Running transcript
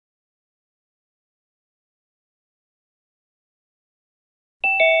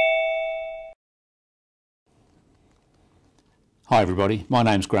Hi everybody, my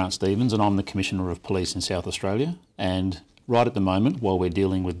name's Grant Stevens and I'm the Commissioner of Police in South Australia, and right at the moment, while we're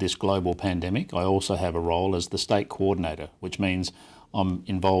dealing with this global pandemic, I also have a role as the State Coordinator, which means I'm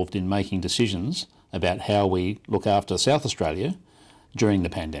involved in making decisions about how we look after South Australia during the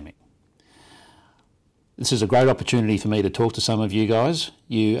pandemic. This is a great opportunity for me to talk to some of you guys.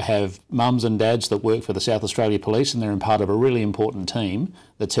 You have mums and dads that work for the South Australia Police, and they're part of a really important team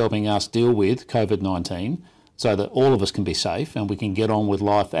that's helping us deal with COVID-19 so that all of us can be safe and we can get on with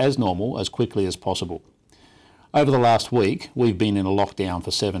life as normal as quickly as possible. Over the last week, we've been in a lockdown for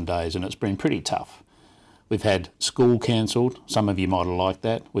 7 days and it's been pretty tough. We've had school cancelled, some of you might have liked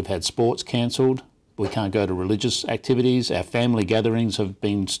that. We've had sports cancelled, we can't go to religious activities, our family gatherings have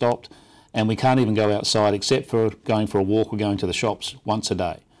been stopped, and we can't even go outside except for going for a walk or going to the shops once a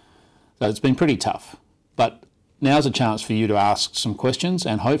day. So it's been pretty tough. But now's a chance for you to ask some questions,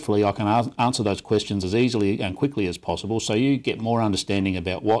 and hopefully I can answer those questions as easily and quickly as possible so you get more understanding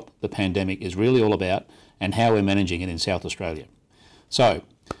about what the pandemic is really all about and how we're managing it in South Australia. So,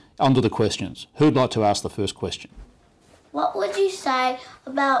 on to the questions. Who'd like to ask the first question? What would you say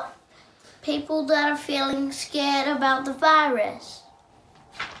about people that are feeling scared about the virus?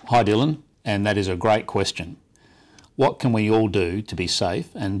 Hi Dylan, and that is a great question. What can we all do to be safe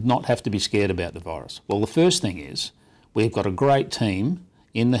and not have to be scared about the virus? Well, the first thing is we've got a great team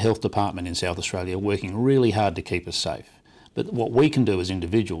in the Health Department in South Australia working really hard to keep us safe. But what we can do as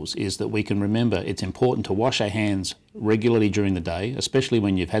individuals is that we can remember it's important to wash our hands regularly during the day, especially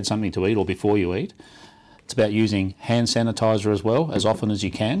when you've had something to eat or before you eat. It's about using hand sanitizer as well, as often as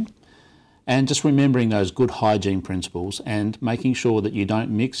you can. And just remembering those good hygiene principles and making sure that you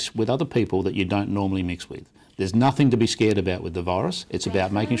don't mix with other people that you don't normally mix with. There's nothing to be scared about with the virus. It's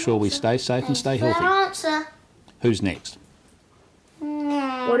about making sure we stay safe and stay healthy. Who's next?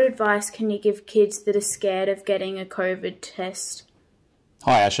 What advice can you give kids that are scared of getting a COVID test?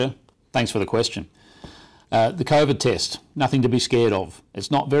 Hi Asha, thanks for the question. The COVID test, nothing to be scared of.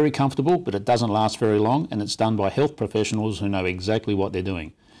 It's not very comfortable, but it doesn't last very long, and it's done by health professionals who know exactly what they're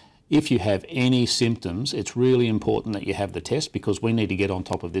doing. If you have any symptoms, it's really important that you have the test because we need to get on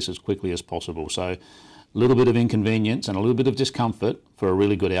top of this as quickly as possible. So a little bit of inconvenience and a little bit of discomfort for a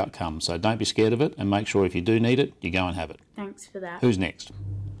really good outcome. So don't be scared of it and make sure if you do need it, you go and have it. Thanks for that. Who's next?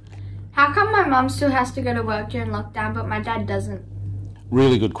 How come my mum still has to go to work during lockdown but my dad doesn't?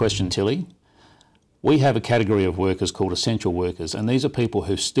 Really good question, Tilly. We have a category of workers called essential workers, and these are people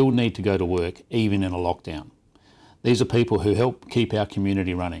who still need to go to work even in a lockdown. These are people who help keep our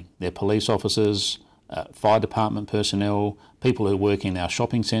community running. They're police officers, fire department personnel, people who work in our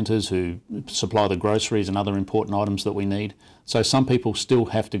shopping centres, who supply the groceries and other important items that we need. So some people still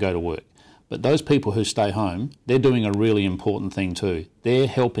have to go to work. But those people who stay home, they're doing a really important thing too. They're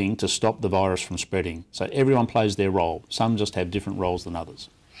helping to stop the virus from spreading. So everyone plays their role. Some just have different roles than others.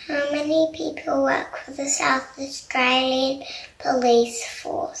 How many people work for the South Australian Police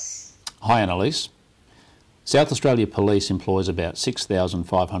Force? Hi Annalise. South Australia Police employs about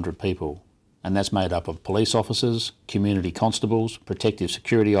 6,500 people, and that's made up of police officers, community constables, protective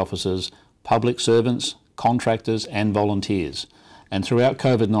security officers, public servants, contractors and volunteers. And throughout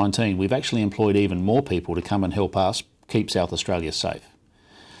COVID-19, we've actually employed even more people to come and help us keep South Australia safe.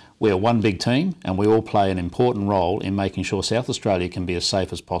 We are one big team and we all play an important role in making sure South Australia can be as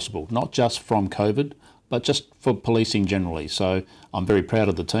safe as possible, not just from COVID, but just for policing generally. So I'm very proud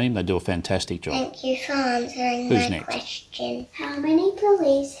of the team. They do a fantastic job. Thank you for answering Who's my next? question. How many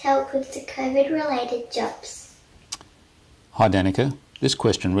police help with the COVID-related jobs? Hi Danica. This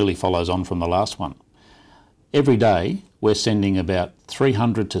question really follows on from the last one. Every day we're sending about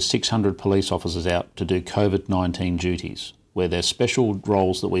 300 to 600 police officers out to do COVID-19 duties, where there's special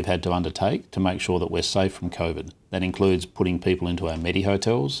roles that we've had to undertake to make sure that we're safe from COVID. That includes putting people into our Medi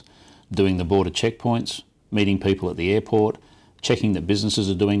hotels, doing the border checkpoints, meeting people at the airport, checking that businesses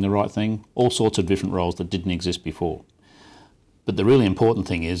are doing the right thing, all sorts of different roles that didn't exist before. But the really important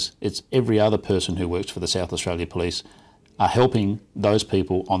thing is, it's every other person who works for the South Australia Police are helping those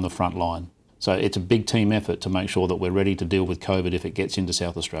people on the front line. So it's a big team effort to make sure that we're ready to deal with COVID if it gets into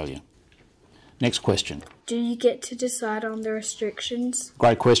South Australia. Next question. Do you get to decide on the restrictions?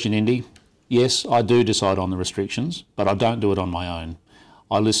 Great question, Indy. Yes, I do decide on the restrictions, but I don't do it on my own.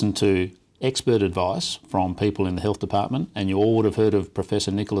 I listen to expert advice from people in the health department, and you all would have heard of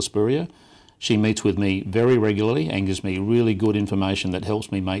Professor Nicola Spurrier. She meets with me very regularly and gives me really good information that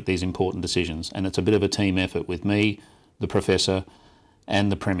helps me make these important decisions. And it's a bit of a team effort with me, the Professor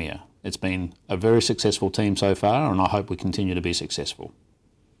and the Premier. It's been a very successful team so far, and I hope we continue to be successful.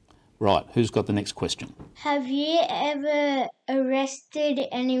 Right, who's got the next question? Have you ever arrested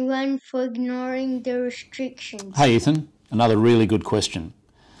anyone for ignoring the restrictions? Hey Ethan, another really good question.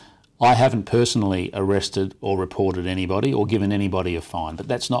 I haven't personally arrested or reported anybody or given anybody a fine, but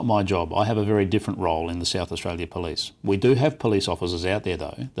that's not my job. I have a very different role in the South Australia Police. We do have police officers out there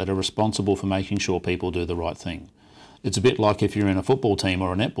though that are responsible for making sure people do the right thing. It's a bit like if you're in a football team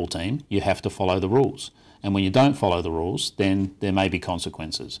or a netball team, you have to follow the rules. And when you don't follow the rules, then there may be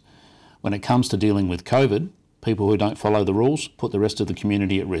consequences. When it comes to dealing with COVID, people who don't follow the rules put the rest of the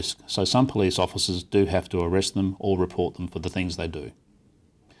community at risk. So some police officers do have to arrest them or report them for the things they do.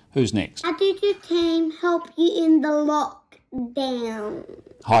 Who's next? How did your team help you in the lockdown?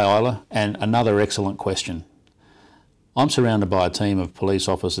 Hi Isla, and another excellent question. I'm surrounded by a team of police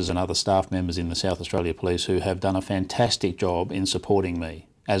officers and other staff members in the South Australia Police who have done a fantastic job in supporting me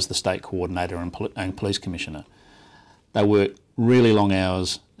as the State Coordinator and Police Commissioner. They work really long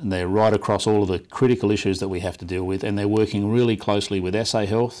hours and they're right across all of the critical issues that we have to deal with, and they're working really closely with SA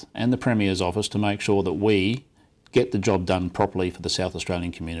Health and the Premier's office to make sure that we get the job done properly for the South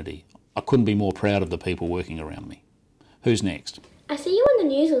Australian community. I couldn't be more proud of the people working around me. Who's next? I see you on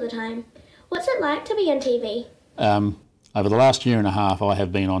the news all the time. What's it like to be on TV? Over the last year and a half, I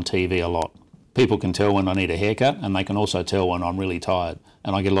have been on TV a lot. People can tell when I need a haircut, and they can also tell when I'm really tired,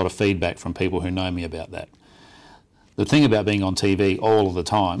 and I get a lot of feedback from people who know me about that. The thing about being on TV all of the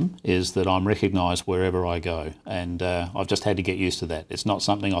time is that I'm recognised wherever I go, and I've just had to get used to that. It's not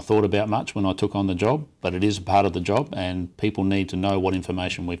something I thought about much when I took on the job, but it is a part of the job, and people need to know what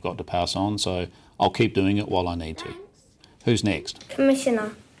information we've got to pass on, so I'll keep doing it while I need to. Who's next?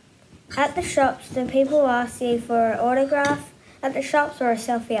 Commissioner, at the shops, do people ask you for an autograph at the shops or a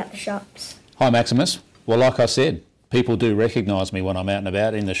selfie at the shops? Hi Maximus. Well, like I said, people do recognise me when I'm out and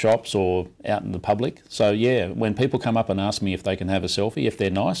about in the shops or out in the public. So yeah, when people come up and ask me if they can have a selfie, if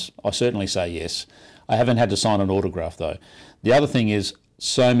they're nice, I certainly say yes. I haven't had to sign an autograph though. The other thing is,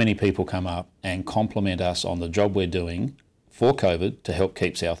 so many people come up and compliment us on the job we're doing for COVID to help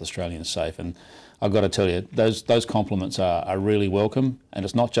keep South Australians safe. And I've got to tell you, those compliments are really welcome, and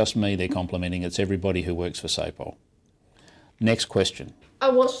it's not just me they're complimenting, it's everybody who works for SAPOL. Next question. I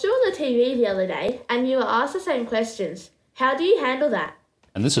watched you on the TV the other day and you were asked the same questions. How do you handle that?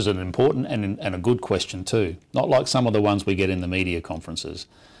 And this is an important and a good question too, not like some of the ones we get in the media conferences.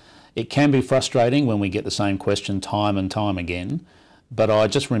 It can be frustrating when we get the same question time and time again, but I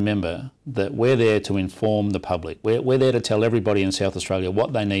just remember that we're there to inform the public. We're there to tell everybody in South Australia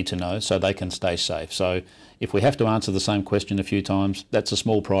what they need to know so they can stay safe. So if we have to answer the same question a few times, that's a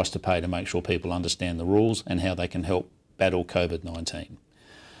small price to pay to make sure people understand the rules and how they can help battle COVID-19.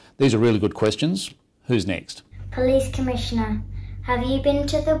 These are really good questions. Who's next? Police Commissioner, have you been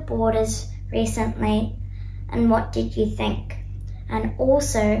to the borders recently and what did you think? And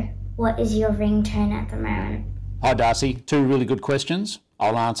also, what is your ringtone at the moment? Hi Darcy, two really good questions.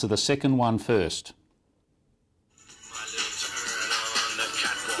 I'll answer the second one first.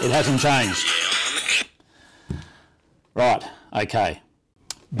 It hasn't changed. Right, okay.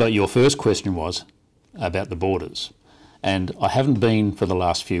 But your first question was about the borders. And I haven't been for the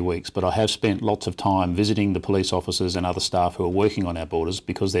last few weeks, but I have spent lots of time visiting the police officers and other staff who are working on our borders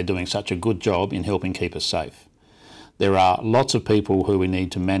because they're doing such a good job in helping keep us safe. There are lots of people who we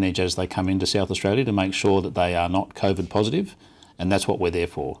need to manage as they come into South Australia to make sure that they are not COVID positive, and that's what we're there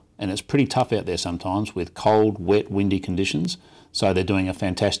for. And it's pretty tough out there sometimes with cold, wet, windy conditions, so they're doing a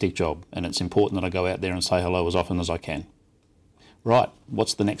fantastic job, and it's important that I go out there and say hello as often as I can. Right,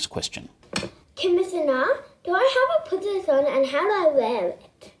 what's the next question? Commissioner, do I have to put this on and how do I wear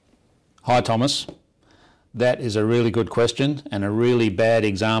it? Hi Thomas. That is a really good question and a really bad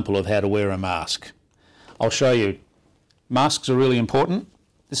example of how to wear a mask. I'll show you. Masks are really important.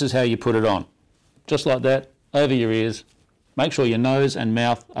 This is how you put it on. Just like that, over your ears. Make sure your nose and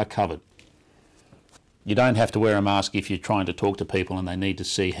mouth are covered. You don't have to wear a mask if you're trying to talk to people and they need to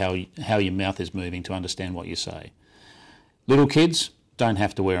see how your mouth is moving to understand what you say. Little kids don't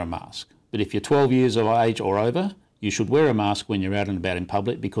have to wear a mask. But if you're 12 years of age or over, you should wear a mask when you're out and about in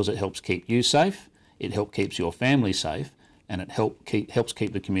public because it helps keep you safe, it helps keep your family safe, and it helps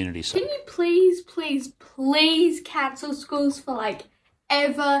keep the community safe. Can you please cancel schools for like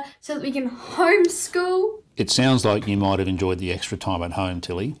ever so that we can homeschool? It sounds like you might have enjoyed the extra time at home,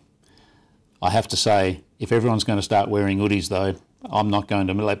 Tilly. I have to say, if everyone's going to start wearing hoodies though, I'm not going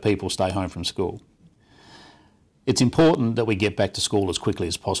to let people stay home from school. It's important that we get back to school as quickly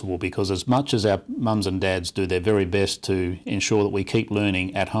as possible because as much as our mums and dads do their very best to ensure that we keep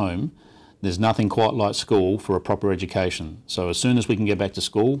learning at home, there's nothing quite like school for a proper education. So as soon as we can get back to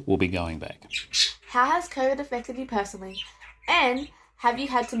school, we'll be going back. How has COVID affected you personally? And Have you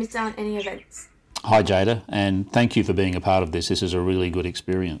had to miss out on any events? Hi Jada, and thank you for being a part of this. This is a really good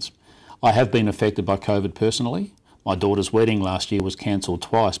experience. I have been affected by COVID personally. My daughter's wedding last year was cancelled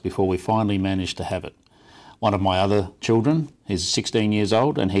twice before we finally managed to have it. One of my other children is 16 years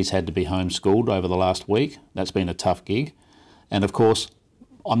old and he's had to be homeschooled over the last week. That's been a tough gig. And of course,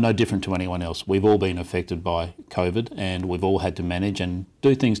 I'm no different to anyone else. We've all been affected by COVID and we've all had to manage and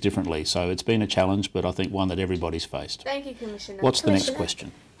do things differently. So it's been a challenge, but I think one that everybody's faced. Thank you, Commissioner. What's the next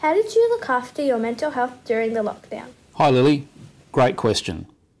question? How did you look after your mental health during the lockdown? Hi Lily, great question.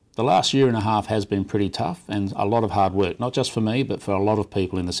 The last year and a half has been pretty tough and a lot of hard work, not just for me, but for a lot of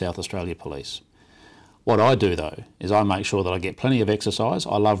people in the South Australia Police. What I do though, is I make sure that I get plenty of exercise.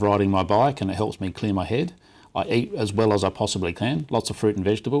 I love riding my bike and it helps me clear my head. I eat as well as I possibly can, lots of fruit and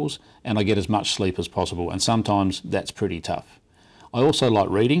vegetables, and I get as much sleep as possible, and sometimes that's pretty tough. I also like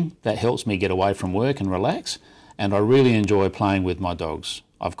reading. That helps me get away from work and relax, and I really enjoy playing with my dogs.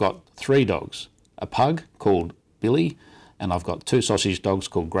 I've got 3 dogs, a pug called Billy, and I've got 2 sausage dogs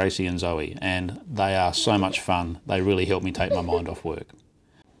called Gracie and Zoe, and they are so much fun. They really help me take my mind off work.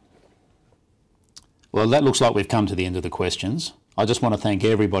 Well, that looks like we've come to the end of the questions. I just want to thank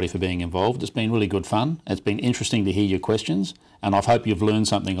everybody for being involved. It's been really good fun. It's been interesting to hear your questions, and I hope you've learned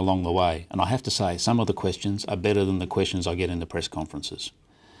something along the way. And I have to say, some of the questions are better than the questions I get in the press conferences.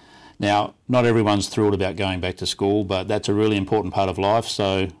 Now, not everyone's thrilled about going back to school, but that's a really important part of life.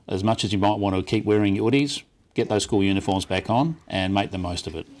 So as much as you might want to keep wearing your hoodies, get those school uniforms back on and make the most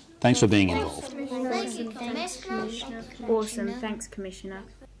of it. Thanks for being involved. Thank you, Commissioner. Awesome, thanks Commissioner.